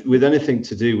same with anything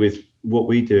to do with what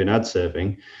we do in ad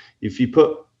serving. If you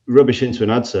put rubbish into an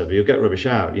ad server, you'll get rubbish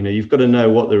out. You've got to know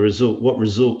what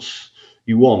results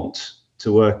you want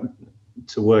to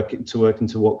work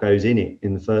into what goes in it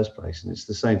in the first place. And it's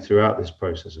the same throughout this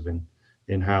process of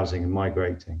in housing and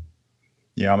migrating.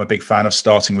 Yeah, I'm a big fan of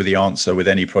starting with the answer with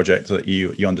any project that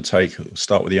you undertake.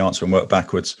 Start with the answer and work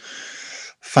backwards.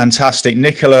 Fantastic.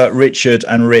 Nicola, Richard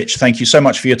and Rich, thank you so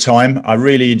much for your time. I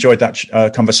really enjoyed that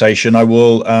conversation. I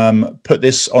will put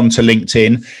this onto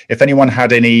LinkedIn. If anyone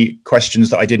had any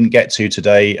questions that I didn't get to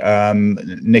today,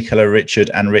 Nicola, Richard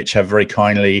and Rich have very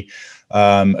kindly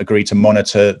agreed to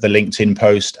monitor the LinkedIn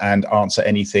post and answer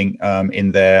anything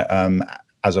in there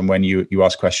as and when you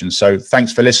ask questions. So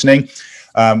thanks for listening.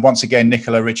 Once again,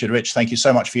 Nicola, Richard, Rich, thank you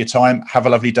so much for your time. Have a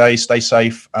lovely day. Stay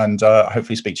safe, and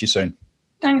hopefully speak to you soon.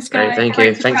 Thanks, guys. Great, thank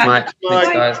you. Thanks, Mike.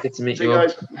 Thanks, guys. Good to meet you all.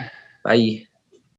 Bye.